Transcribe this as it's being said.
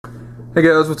Hey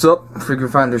guys, what's up? Figure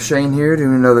Finder Shane here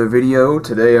doing another video.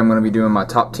 Today I'm going to be doing my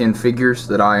top 10 figures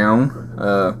that I own.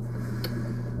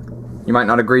 You might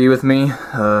not agree with me.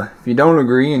 If you don't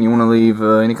agree and you want to leave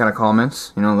any kind of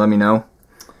comments, let me know.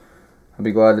 I'll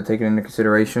be glad to take it into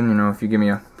consideration. If you give me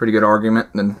a pretty good argument,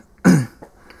 then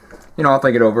I'll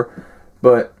think it over.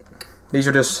 But these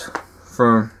are just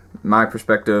from my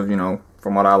perspective,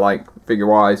 from what I like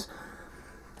figure-wise.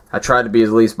 I try to be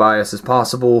as least biased as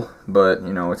possible, but,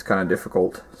 it's kind of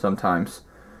difficult sometimes.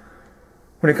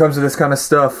 When it comes to this kind of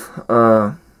stuff,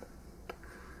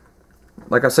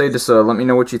 like I say, just let me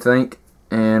know what you think.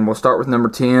 And we'll start with number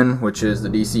 10, which is the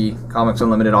DC Comics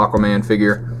Unlimited Aquaman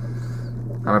figure.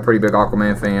 I'm a pretty big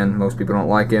Aquaman fan. Most people don't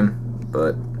like him,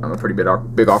 but I'm a pretty big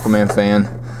Aquaman fan.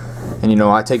 And,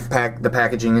 I take the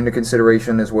packaging into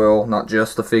consideration as well, not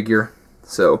just the figure.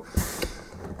 So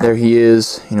there he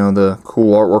is, the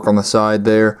cool artwork on the side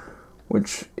there,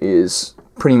 which is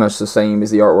pretty much the same as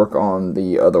the artwork on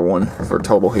the other one for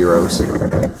Total Heroes.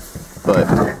 But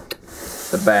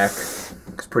the back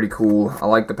is pretty cool. I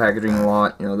like the packaging a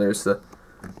lot. There's the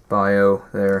bio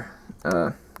there.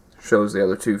 Shows the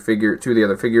other two of the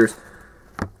other figures,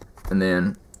 and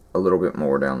then a little bit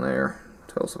more down there.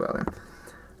 Tells about him.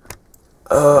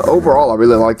 Overall, I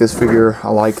really like this figure. I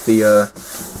like the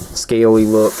scaly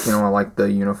look. I like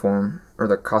the uniform, or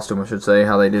the costume I should say,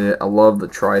 how they did it. I love the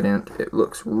trident. It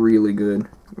looks really good,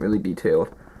 really detailed.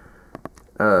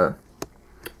 Overall,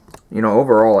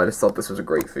 I just thought this was a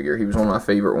great figure. He was one of my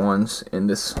favorite ones in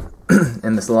this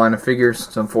in this line of figures.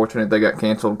 It's unfortunate they got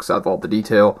canceled because I thought the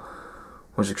detail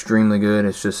was extremely good.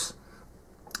 It's just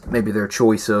maybe their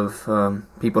choice of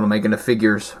people to make into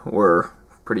figures were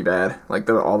pretty bad. Like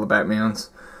all the Batmans.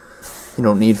 You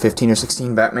don't need 15 or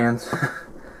 16 Batmans.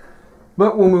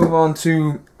 But we'll move on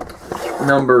to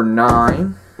number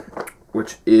 9,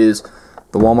 which is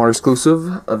the Walmart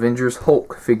exclusive Avengers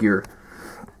Hulk figure.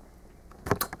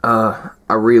 I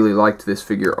really liked this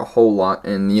figure a whole lot,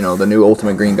 and the new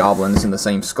Ultimate Green Goblin is in the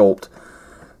same sculpt.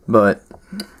 But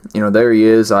there he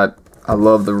is. I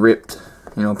love the ripped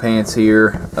pants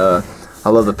here. I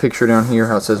love the picture down here,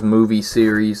 how it says movie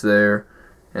series there,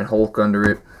 and Hulk under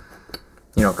it.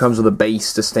 Comes with a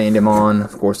base to stand him on.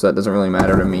 Of course, that doesn't really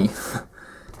matter to me.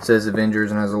 It says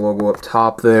Avengers and has a logo up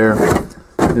top there.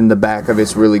 Then the back of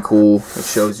it's really cool. It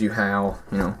shows you how,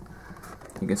 you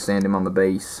can stand him on the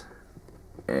base.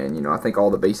 And, I think all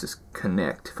the bases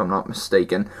connect, if I'm not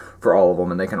mistaken, for all of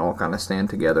them. And they can all kind of stand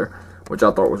together, which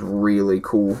I thought was really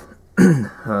cool.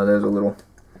 There's a little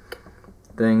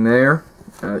thing there.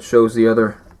 It shows the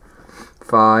other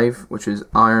 5, which is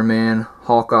Iron Man,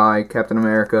 Hawkeye, Captain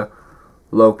America,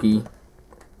 Loki,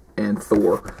 and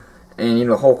Thor. And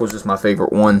Hulk was just my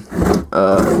favorite one.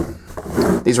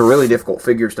 These are really difficult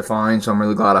figures to find, so I'm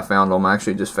really glad I found them. I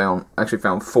actually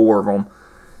found 4 of them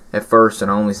at first, and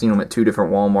I only seen them at 2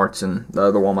 different Walmarts, and the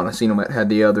other Walmart I seen them at had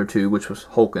the other 2, which was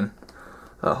Hulk and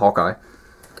Hawkeye.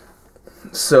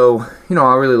 So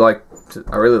I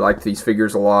really liked these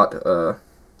figures a lot.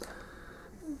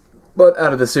 But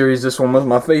out of the series, this one was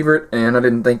my favorite, and I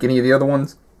didn't think any of the other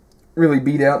ones really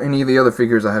beat out any of the other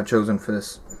figures I have chosen for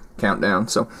this countdown.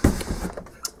 So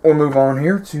we'll move on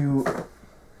here to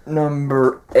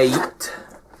number 8,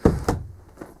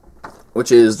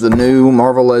 which is the new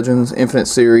Marvel Legends Infinite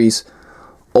Series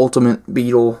Ultimate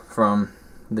Beetle from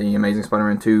the Amazing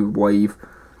Spider-Man 2 wave.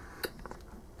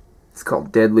 It's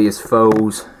called Deadliest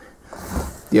Foes.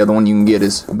 The other one you can get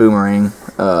is Boomerang.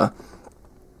 Up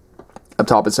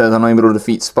top it says, unable to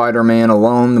defeat Spider-Man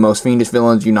alone, the most fiendish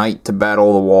villains unite to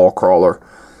battle the Wall Crawler.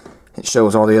 It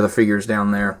shows all the other figures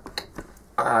down there.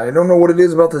 I don't know what it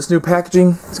is about this new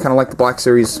packaging. It's kind of like the Black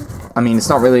Series. I mean, it's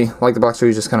not really like the Black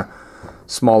Series, just kind of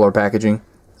smaller packaging.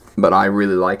 But I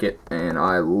really like it, and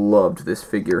I loved this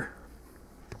figure.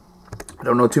 I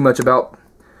don't know too much about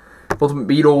Ultimate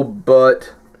Beetle,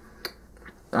 but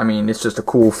I mean, it's just a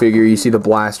cool figure. You see the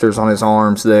blasters on his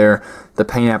arms there. The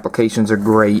paint applications are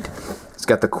great. It's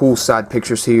got the cool side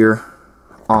pictures here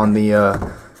on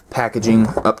the packaging.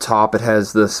 Up top it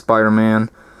has the Spider-Man,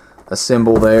 a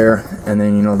symbol there, and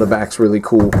then the back's really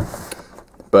cool.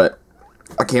 But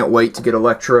I can't wait to get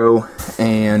Electro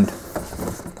and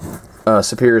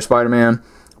Superior Spider-Man.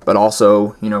 But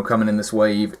also, coming in this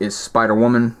wave is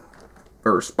Spider-Girl,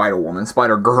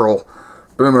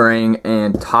 Boomerang,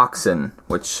 and Toxin,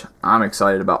 which I'm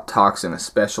excited about Toxin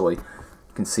especially. You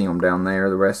can see them down there,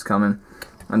 the rest coming.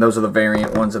 And those are the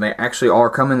variant ones, and they actually are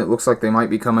coming. It looks like they might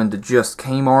be coming to just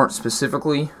Kmart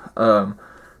specifically. They're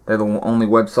the only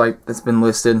website that's been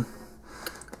listed.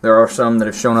 There are some that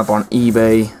have shown up on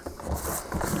eBay,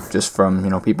 just from,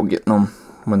 people getting them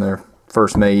when they're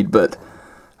first made, but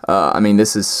I mean,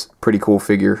 this is pretty cool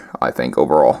figure, I think,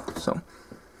 overall. So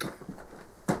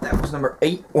that was number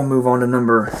 8. We'll move on to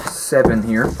number 7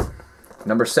 here.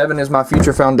 Number 7 is my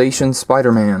Future Foundation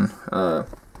Spider-Man. I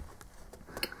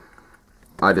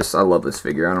love this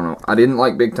figure. I don't know. I didn't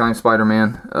like Big Time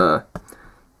Spider-Man.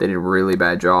 They did a really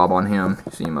bad job on him.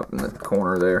 You see him up in the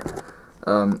corner there.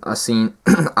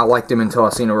 I liked him until I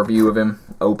seen a review of him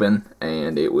open,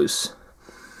 and it was,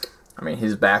 I mean,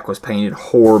 his back was painted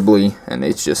horribly, and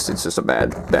it's just a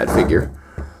bad figure.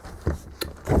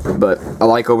 But I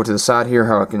like over to the side here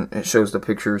how it shows the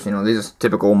pictures. You know, these are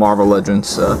typical Marvel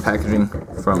Legends packaging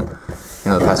from,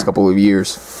 you know, the past couple of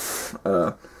years.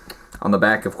 On the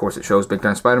back, of course, it shows Big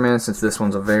Time Spider-Man, since this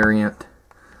one's a variant.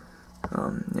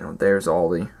 You know, there's all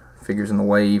the figures in the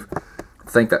wave. I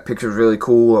think that picture's really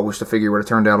cool. I wish the figure would have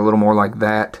turned out a little more like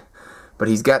that. But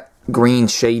he's got green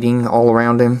shading all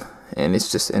around him, and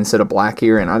it's just instead of black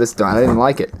here, and I didn't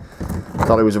like it. I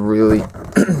thought it was a really,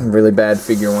 really bad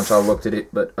figure once I looked at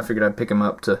it, but I figured I'd pick him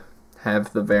up to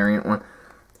have the variant one.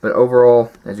 But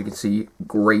overall, as you can see,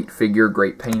 great figure,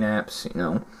 great paint apps, you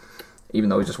know. Even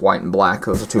though he's just white and black,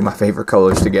 those are two of my favorite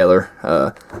colors together.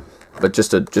 But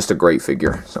just a great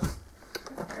figure. So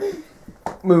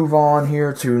move on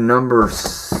here to number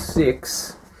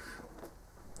 6.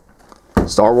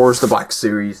 Star Wars: The Black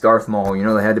Series, Darth Maul. You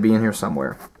know they had to be in here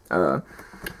somewhere.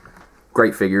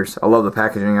 Great figures. I love the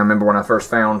packaging. I remember when I first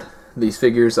found these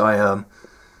figures, I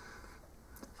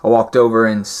walked over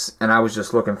and I was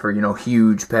just looking for, you know,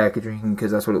 huge packaging,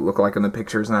 because that's what it looked like in the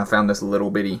pictures, and I found this little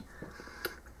bitty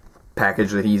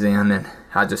package that he's in, and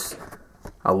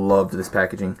I loved this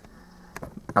packaging.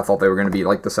 I thought they were going to be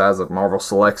like the size of Marvel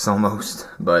Selects almost,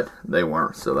 but they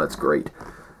weren't, so that's great.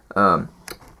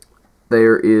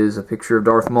 There is a picture of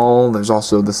Darth Maul. There's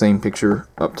also the same picture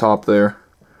up top there.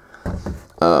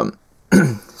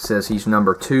 Says he's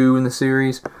number 2 in the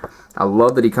series. I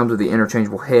love that he comes with the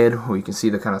interchangeable head, where you can see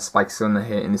the kind of spikes on the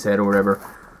head, in his head or whatever.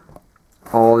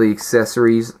 All the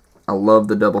accessories. I love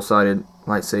the double-sided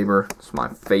lightsaber. It's my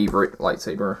favorite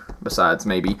lightsaber, besides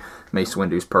maybe Mace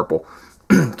Windu's purple.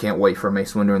 Can't wait for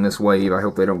Mace Windu in this wave. I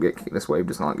hope this wave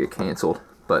does not get canceled.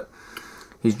 But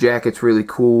his jacket's really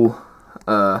cool.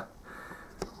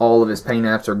 All of his paint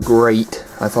apps are great.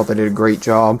 I thought they did a great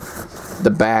job. The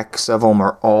backs of them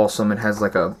are awesome. It has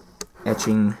like a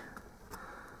etching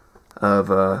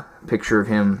of a picture of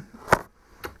him,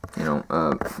 you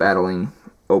know, battling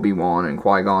Obi-Wan and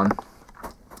Qui-Gon.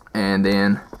 And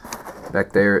then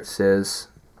back there it says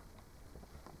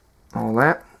all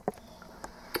that.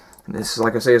 And this,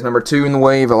 like I say, is number 2 in the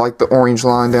wave. I like the orange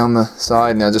line down the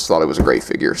side, and I just thought it was a great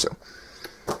figure. So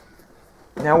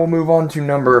now we'll move on to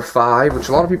number 5, which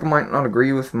a lot of people might not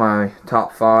agree with my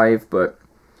top 5, but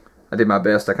I did my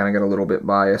best. I kind of got a little bit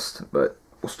biased, but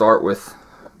we'll start with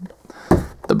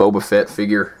the Boba Fett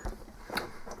figure.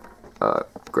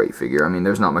 Great figure. I mean,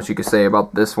 there's not much you can say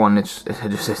about this one. It's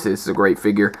a great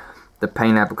figure. The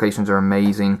paint applications are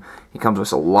amazing. He comes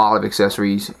with a lot of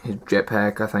accessories. His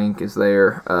jetpack, I think, is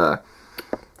there,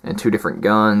 and 2 different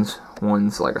guns.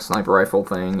 One's like a sniper rifle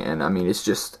thing, and I mean, it's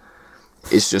just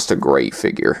a great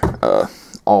figure.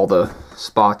 All the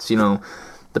spots, you know,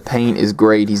 the paint is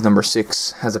great. He's number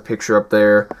 6. Has a picture up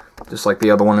there, just like the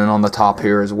other one, and on the top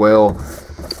here as well.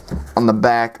 On the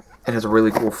back, it has a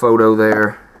really cool photo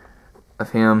there of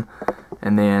him,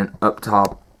 and then up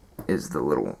top is the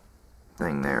little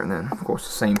thing there, and then of course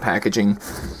the same packaging,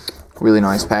 really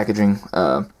nice packaging.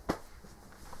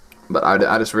 But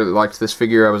I just really liked this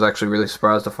figure. I was actually really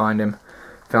surprised to find him.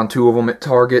 Found 2 of them at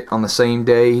Target on the same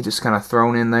day, just kind of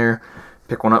thrown in there.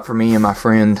 Pick one up for me and my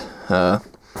friend.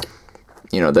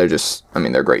 You know, they're just, I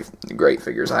mean, they're great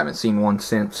figures. I haven't seen one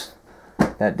since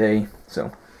that day.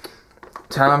 So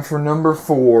time for number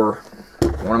 4.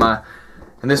 One of my,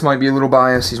 and this might be a little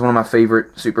biased, he's one of my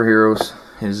favorite superheroes,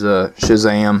 is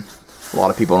Shazam. A lot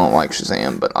of people don't like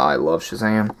Shazam, but I love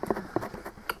Shazam.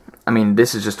 I mean,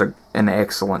 this is just an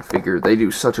excellent figure. They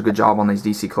do such a good job on these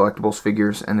DC Collectibles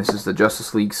figures, and this is the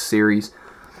Justice League series.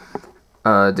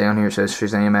 Down here it says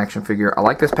Shazam action figure. I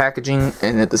like this packaging,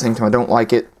 and at the same time I don't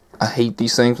like it. I hate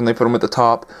these things when they put them at the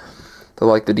top. They're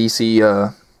like the DC,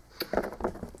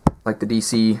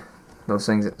 those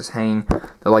things that just hang.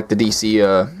 They're like the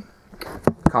DC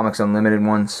Comics Unlimited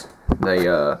ones.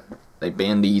 They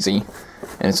bend easy,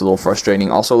 and it's a little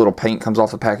frustrating. Also, a little paint comes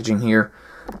off the packaging here.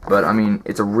 But, I mean,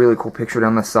 it's a really cool picture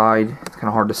down the side. It's kind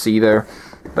of hard to see there,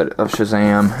 but of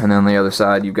Shazam. And then on the other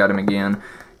side, you've got him again.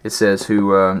 It says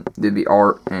who did the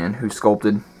art and who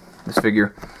sculpted this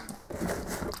figure.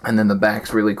 And then the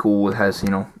back's really cool. It has, you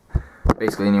know,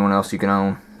 basically anyone else you can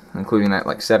own, including that,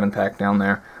 like, 7-pack down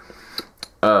there.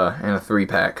 and a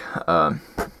 3-pack.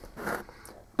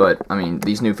 But I mean,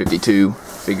 these new 52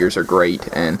 figures are great,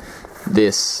 and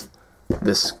this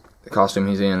costume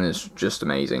he's in is just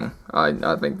amazing.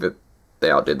 I think that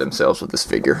they outdid themselves with this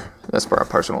figure. That's my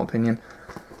personal opinion.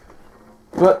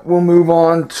 But we'll move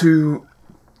on to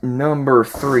number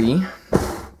 3.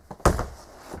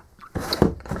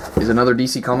 Is another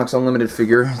DC Comics Unlimited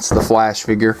figure. It's the Flash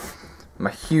figure. I'm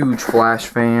a huge Flash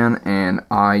fan, and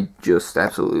I just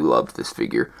absolutely loved this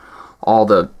figure. All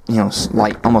the,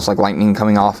 almost like lightning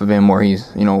coming off of him, where he's,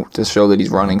 to show that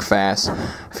he's running fast.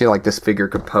 I feel like this figure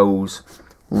could pose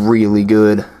really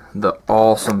good. The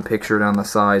awesome picture down the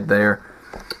side there.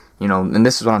 And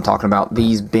this is what I'm talking about.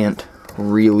 These bent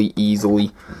really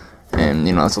easily, and,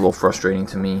 it's a little frustrating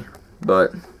to me,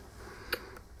 but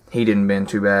he didn't bend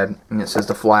too bad. And it says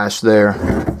the Flash there.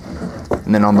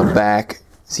 And then on the back,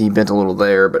 see, he bent a little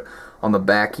there, but on the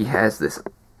back he has this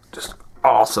just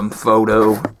awesome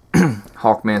photo.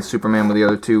 Hawkman, Superman with the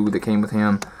other 2 that came with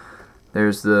him.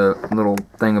 There's the little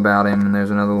thing about him, and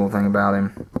there's another little thing about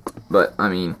him. But, I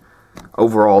mean,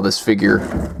 overall, this figure,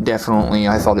 definitely,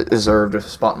 I thought it deserved a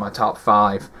spot in my top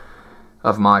 5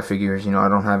 of my figures. I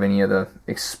don't have any of the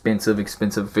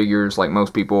expensive figures like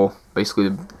most people. Basically,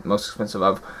 the most expensive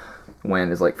I've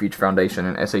went is like Future Foundation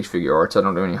and SH Figure Arts. I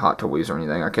don't do any Hot Toys or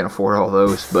anything. I can't afford all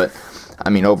those. But, I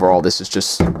mean, overall, this is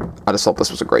just, I just thought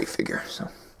this was a great figure, so.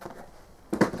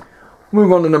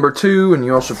 Move on to number 2, and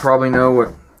you all should probably know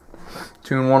what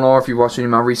 2 and 1 are if you've watched any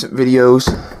of my recent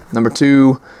videos. Number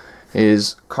 2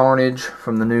 is Carnage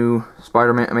from the new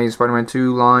Amazing Spider-Man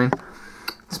 2 line.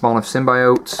 Spawn of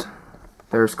Symbiotes.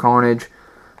 There's Carnage.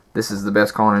 This is the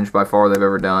best Carnage by far they've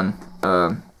ever done.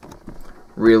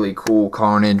 Really cool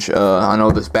Carnage. I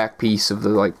know this back piece of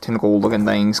the tentacle looking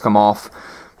things come off,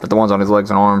 but the ones on his legs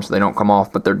and arms, they don't come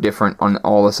off, but they're different on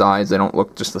all the sides. They don't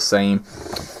look just the same.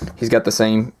 He's got the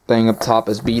same thing up top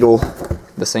as Beetle,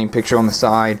 the same picture on the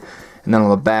side, and then on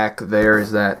the back there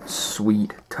is that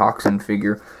sweet Toxin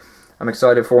figure. I'm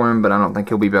excited for him, but I don't think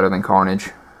he'll be better than Carnage.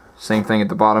 Same thing at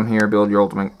the bottom here, build your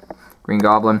ultimate Green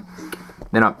Goblin.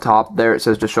 Then up top there it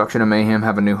says Destruction and Mayhem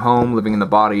have a new home, living in the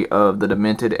body of the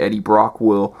demented Eddie Brock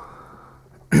will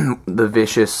the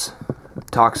vicious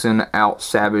Toxin out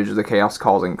savage the chaos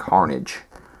causing Carnage.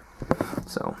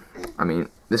 So, I mean,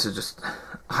 this is just,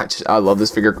 I love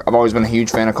this figure. I've always been a huge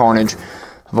fan of Carnage.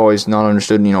 I've always not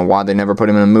understood, why they never put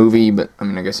him in a movie, but, I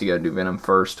mean, I guess you gotta do Venom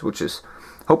first, which is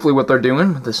hopefully what they're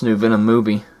doing with this new Venom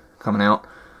movie coming out.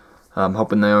 I'm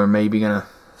hoping they are maybe gonna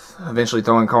eventually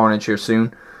throw in Carnage here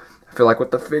soon. I feel like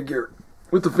with the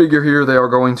figure here, they are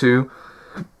going to,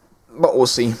 but we'll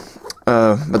see.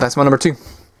 But that's my number 2.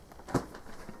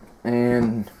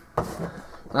 And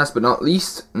last but not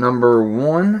least, number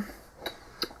 1. A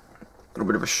little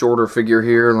bit of a shorter figure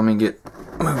here. Let me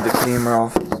move the camera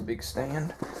off this big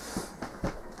stand.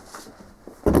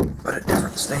 Put a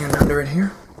different stand under it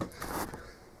here.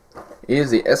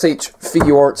 Is the SH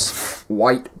Figure Arts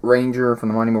White Ranger from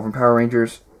the Mighty Morphin Power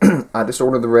Rangers. I just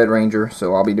ordered the Red Ranger,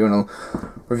 so I'll be doing a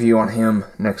review on him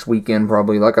next weekend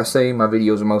probably. Like I say, my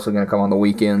videos are mostly going to come on the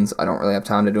weekends. I don't really have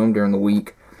time to do them during the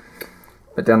week.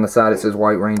 But down the side it says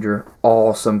White Ranger.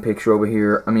 Awesome picture over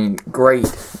here. I mean, great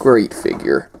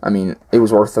figure. I mean, it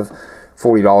was worth the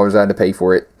 $40 I had to pay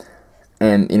for it.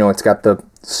 And, it's got the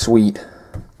sweet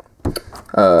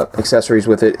accessories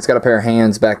with it. It's got a pair of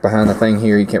hands back behind the thing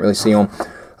here. You can't really see them.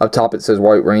 Up top it says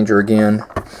White Ranger again.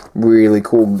 Really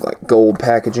cool gold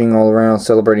packaging all around,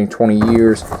 celebrating 20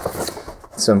 years.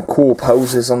 Some cool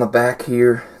poses on the back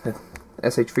here that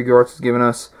SH Figure Arts has given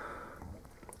us.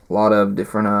 A lot of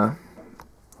different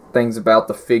things about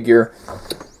the figure.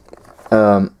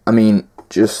 I mean,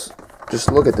 just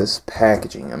look at this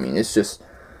packaging. I mean, it's just,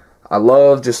 I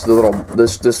love just the little,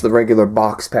 just the regular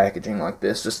box packaging like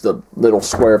this. Just the little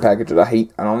square package that I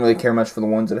hate. I don't really care much for the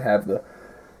ones that have the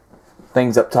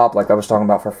things up top like I was talking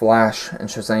about for Flash and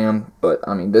Shazam. But,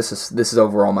 I mean, this is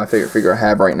overall my favorite figure I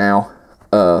have right now.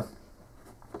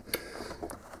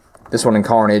 This one and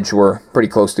Carnage were pretty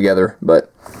close together,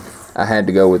 but I had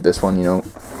to go with this one,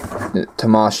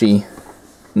 Tamashii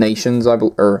Nations, I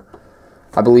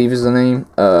believe is the name.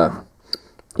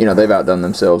 They've outdone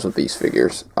themselves with these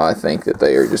figures. I think that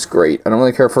they are just great. I don't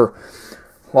really care for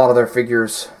a lot of their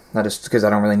figures, not just because I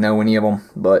don't really know any of them,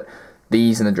 but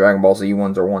these and the Dragon Ball Z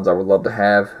ones are ones I would love to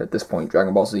have. At this point,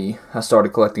 Dragon Ball Z, I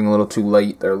started collecting a little too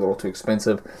late. They're a little too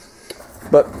expensive.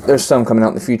 But there's some coming out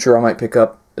in the future I might pick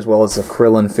up, as well as the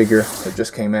Krillin figure that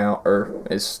just came out, or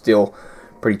is still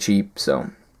pretty cheap,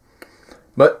 so.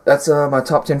 But that's my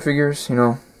top 10 figures,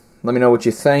 Let me know what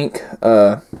you think.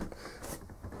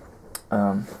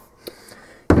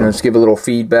 Just give a little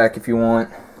feedback if you want.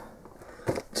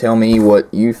 tell me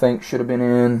what you think should have been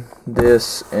in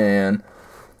this, and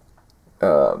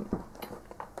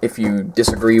if you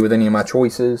disagree with any of my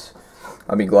choices,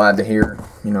 I'd be glad to hear,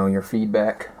 you know, your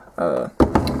feedback.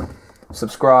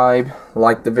 Subscribe,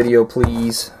 like the video,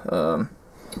 please, and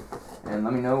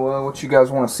let me know what you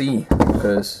guys want to see,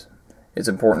 because it's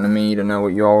important to me to know what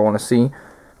you all want to see.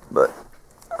 But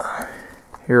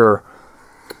here are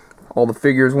all the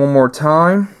figures one more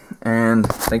time, and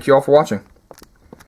thank you all for watching.